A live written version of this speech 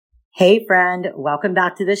Hey friend, welcome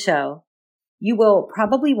back to the show. You will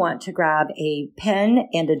probably want to grab a pen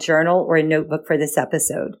and a journal or a notebook for this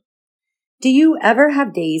episode. Do you ever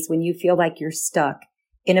have days when you feel like you're stuck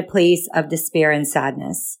in a place of despair and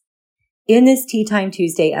sadness? In this Tea Time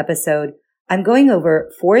Tuesday episode, I'm going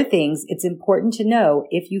over 4 things it's important to know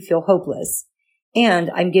if you feel hopeless, and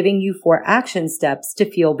I'm giving you 4 action steps to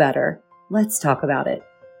feel better. Let's talk about it.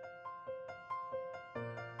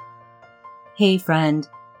 Hey friend.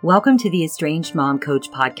 Welcome to the Estranged Mom Coach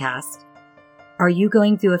podcast. Are you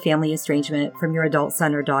going through a family estrangement from your adult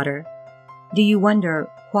son or daughter? Do you wonder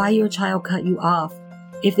why your child cut you off,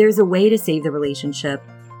 if there's a way to save the relationship,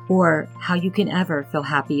 or how you can ever feel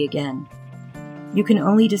happy again? You can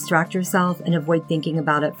only distract yourself and avoid thinking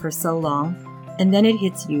about it for so long, and then it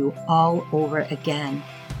hits you all over again.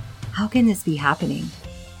 How can this be happening?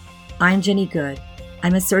 I'm Jenny Good.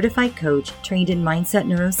 I'm a certified coach trained in mindset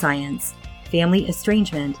neuroscience, family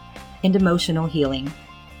estrangement, and emotional healing.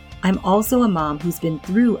 I'm also a mom who's been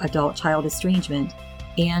through adult-child estrangement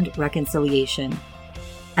and reconciliation.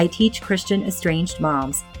 I teach Christian estranged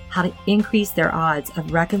moms how to increase their odds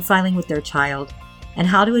of reconciling with their child and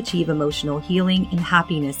how to achieve emotional healing and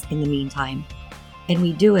happiness in the meantime. And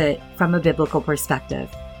we do it from a biblical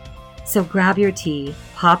perspective. So grab your tea,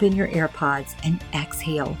 pop in your AirPods, and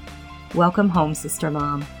exhale. Welcome home, Sister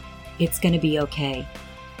Mom. It's going to be okay.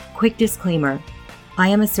 Quick disclaimer, I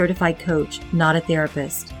am a certified coach, not a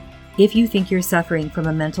therapist. If you think you're suffering from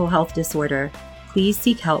a mental health disorder, please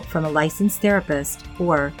seek help from a licensed therapist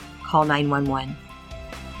or call 911.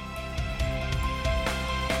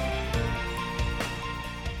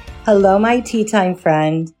 Hello, my tea time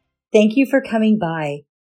friend. Thank you for coming by.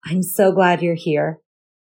 I'm so glad you're here.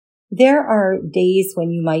 There are days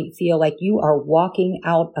when you might feel like you are walking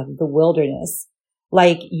out of the wilderness.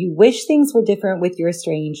 Like you wish things were different with your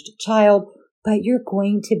estranged child, but you're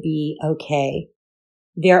going to be okay.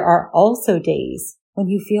 There are also days when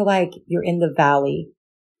you feel like you're in the valley,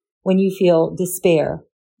 when you feel despair,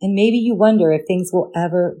 and maybe you wonder if things will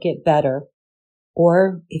ever get better,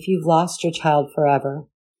 or if you've lost your child forever.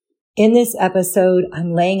 In this episode,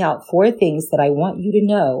 I'm laying out 4 things that I want you to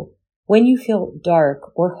know when you feel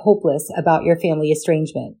dark or hopeless about your family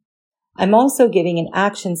estrangement. I'm also giving an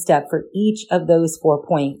action step for each of those 4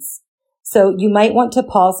 points. So you might want to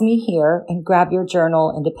pause me here and grab your journal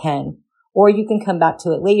and a pen, or you can come back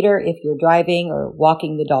to it later if you're driving or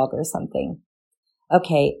walking the dog or something.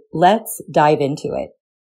 Okay, let's dive into it.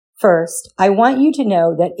 First, I want you to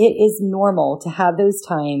know that it is normal to have those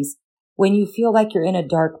times when you feel like you're in a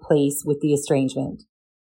dark place with the estrangement.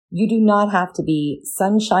 You do not have to be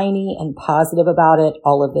sunshiny and positive about it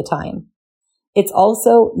all of the time. It's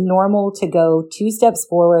also normal to go 2 steps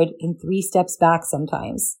forward and 3 steps back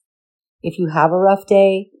sometimes. If you have a rough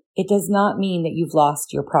day, it does not mean that you've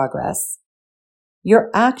lost your progress. Your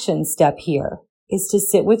action step here is to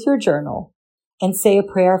sit with your journal and say a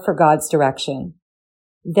prayer for God's direction.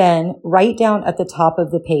 Then write down at the top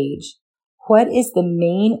of the page, what is the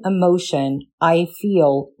main emotion I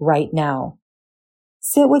feel right now?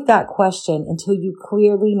 Sit with that question until you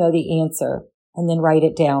clearly know the answer and then write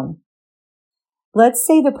it down. Let's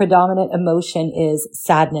say the predominant emotion is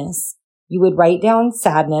sadness. You would write down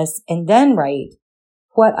sadness and then write,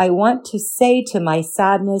 what I want to say to my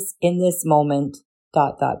sadness in this moment, ...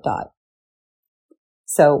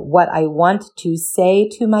 So what I want to say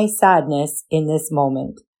to my sadness in this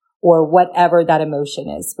moment, or whatever that emotion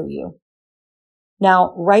is for you.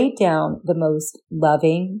 Now write down the most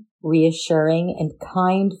loving, reassuring, and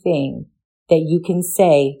kind thing that you can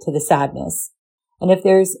say to the sadness. And if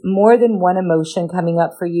there's more than one emotion coming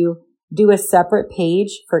up for you, do a separate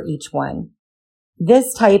page for each one.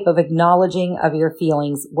 This type of acknowledging of your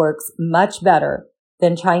feelings works much better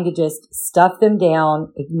than trying to just stuff them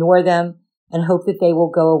down, ignore them, and hope that they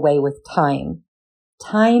will go away with time.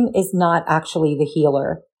 Time is not actually the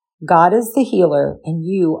healer. God is the healer, and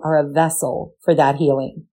you are a vessel for that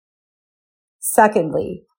healing.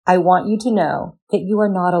 Secondly, I want you to know that you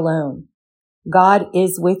are not alone. God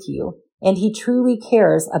is with you, and He truly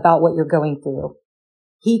cares about what you're going through.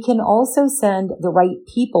 He can also send the right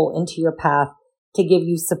people into your path to give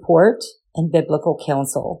you support and biblical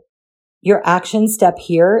counsel. Your action step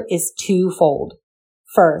here is twofold.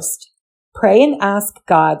 First, pray and ask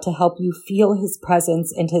God to help you feel His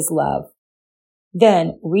presence and His love.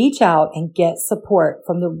 Then reach out and get support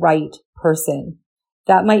from the right person.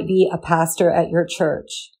 That might be a pastor at your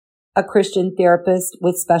church, a Christian therapist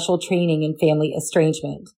with special training in family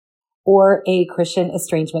estrangement, or a Christian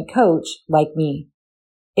estrangement coach like me.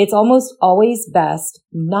 It's almost always best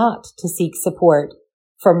not to seek support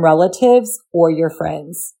from relatives or your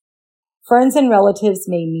friends. Friends and relatives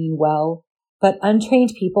may mean well, but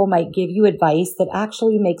untrained people might give you advice that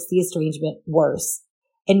actually makes the estrangement worse.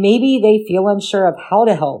 And maybe they feel unsure of how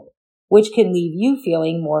to help, which can leave you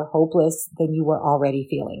feeling more hopeless than you were already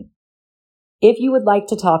feeling. If you would like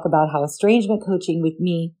to talk about how estrangement coaching with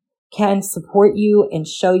me can support you and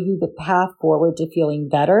show you the path forward to feeling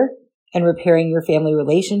better and repairing your family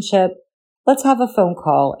relationship, let's have a phone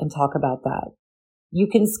call and talk about that. You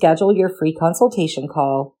can schedule your free consultation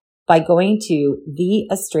call by going to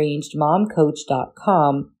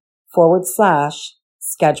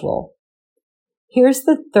theestrangedmomcoach.com/schedule. Here's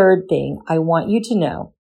the third thing I want you to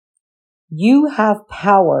know. You have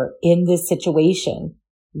power in this situation,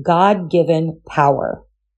 God-given power.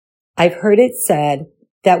 I've heard it said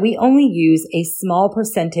that we only use a small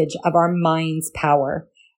percentage of our mind's power.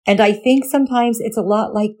 And I think sometimes it's a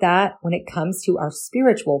lot like that when it comes to our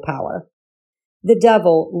spiritual power. The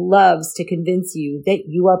devil loves to convince you that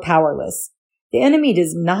you are powerless. The enemy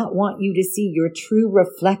does not want you to see your true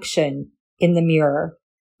reflection in the mirror,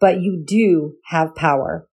 but you do have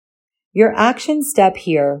power. Your action step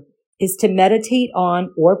here is to meditate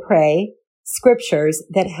on or pray scriptures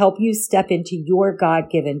that help you step into your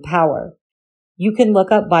God-given power. You can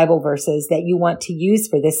look up Bible verses that you want to use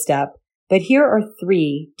for this step, but here are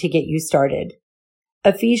 3 to get you started.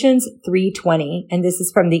 Ephesians 3:20, and this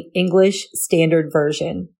is from the English Standard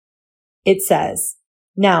Version. It says,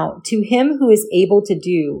 "Now to him who is able to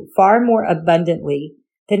do far more abundantly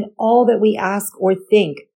than all that we ask or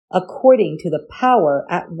think, according to the power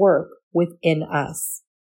at work within us."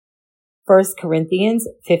 1 Corinthians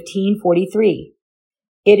 15:43.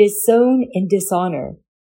 "It is sown in dishonor.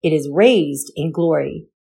 It is raised in glory.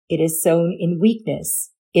 It is sown in weakness.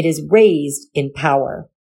 It is raised in power."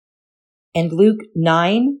 And Luke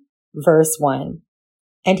 9:1.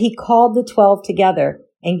 "And he called the 12 together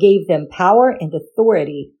and gave them power and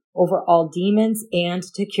authority over all demons and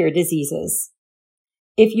to cure diseases."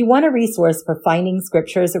 If you want a resource for finding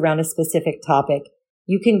scriptures around a specific topic,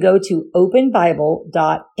 you can go to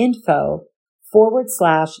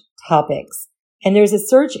openbible.info/topics. And there's a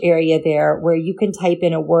search area there where you can type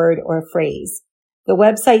in a word or a phrase. The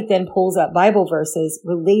website then pulls up Bible verses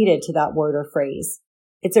related to that word or phrase.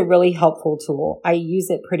 It's a really helpful tool. I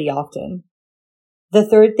use it pretty often. The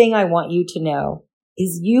third thing I want you to know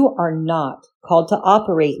is you are not called to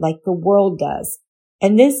operate like the world does,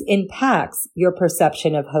 and this impacts your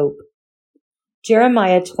perception of hope.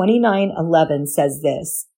 Jeremiah 29:11 says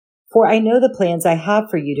this, "For I know the plans I have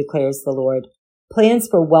for you, declares the Lord, plans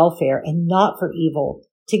for welfare and not for evil,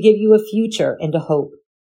 to give you a future and a hope."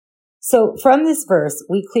 So from this verse,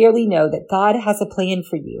 we clearly know that God has a plan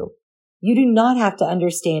for you. You do not have to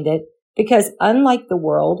understand it because unlike the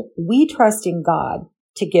world, we trust in God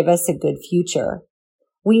to give us a good future.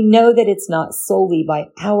 We know that it's not solely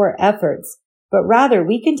by our efforts, but rather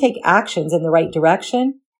we can take actions in the right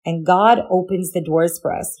direction and God opens the doors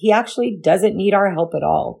for us. He actually doesn't need our help at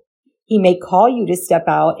all. He may call you to step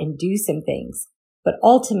out and do some things, but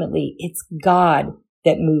ultimately it's God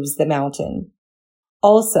that moves the mountain.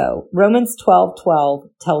 Also, Romans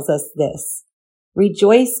 12:12 tells us this,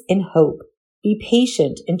 "Rejoice in hope, be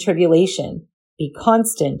patient in tribulation, be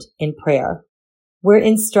constant in prayer." We're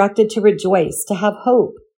instructed to rejoice, to have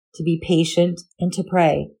hope, to be patient, and to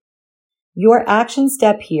pray. Your action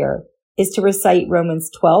step here is to recite Romans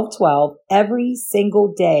 12:12 every single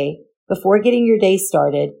day before getting your day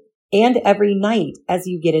started and every night as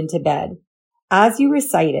you get into bed. As you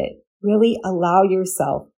recite it, really allow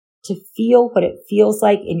yourself to feel what it feels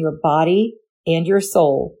like in your body and your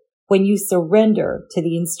soul when you surrender to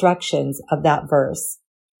the instructions of that verse.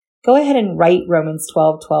 Go ahead and write Romans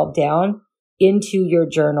 12:12 down into your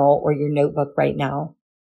journal or your notebook right now.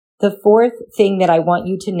 The fourth thing that I want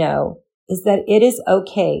you to know is that it is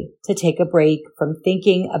okay to take a break from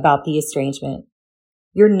thinking about the estrangement.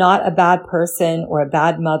 You're not a bad person or a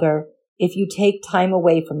bad mother if you take time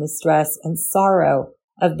away from the stress and sorrow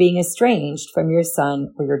of being estranged from your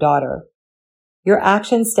son or your daughter. Your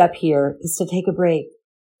action step here is to take a break.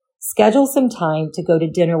 Schedule some time to go to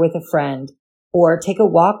dinner with a friend, or take a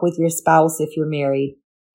walk with your spouse if you're married,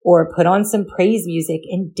 or put on some praise music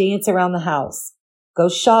and dance around the house. Go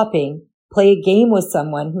shopping, play a game with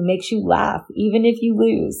someone who makes you laugh even if you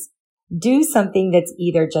lose. Do something that's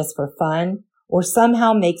either just for fun or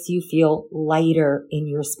somehow makes you feel lighter in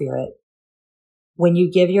your spirit. When you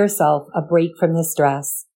give yourself a break from the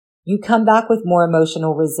stress, you come back with more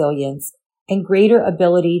emotional resilience and greater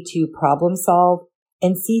ability to problem solve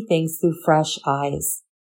and see things through fresh eyes.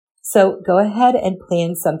 So go ahead and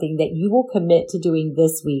plan something that you will commit to doing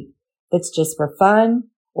this week that's just for fun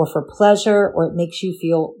or for pleasure, or it makes you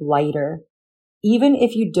feel lighter. Even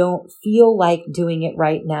if you don't feel like doing it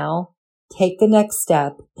right now, take the next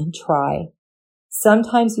step and try.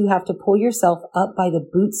 Sometimes you have to pull yourself up by the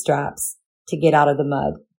bootstraps to get out of the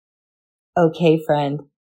mud. Okay, friend,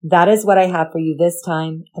 that is what I have for you this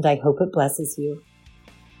time, and I hope it blesses you.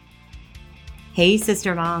 Hey,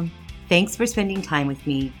 Sister Mom. Thanks for spending time with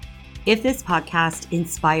me. If this podcast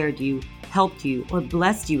inspired you, helped you, or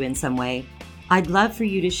blessed you in some way, I'd love for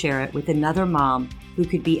you to share it with another mom who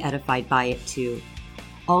could be edified by it too.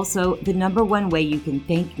 Also, the number one way you can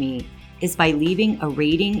thank me is by leaving a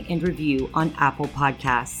rating and review on Apple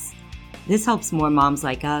Podcasts. This helps more moms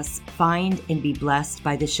like us find and be blessed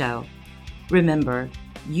by the show. Remember,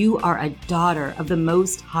 you are a daughter of the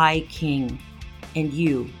Most High King, and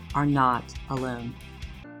you are not alone.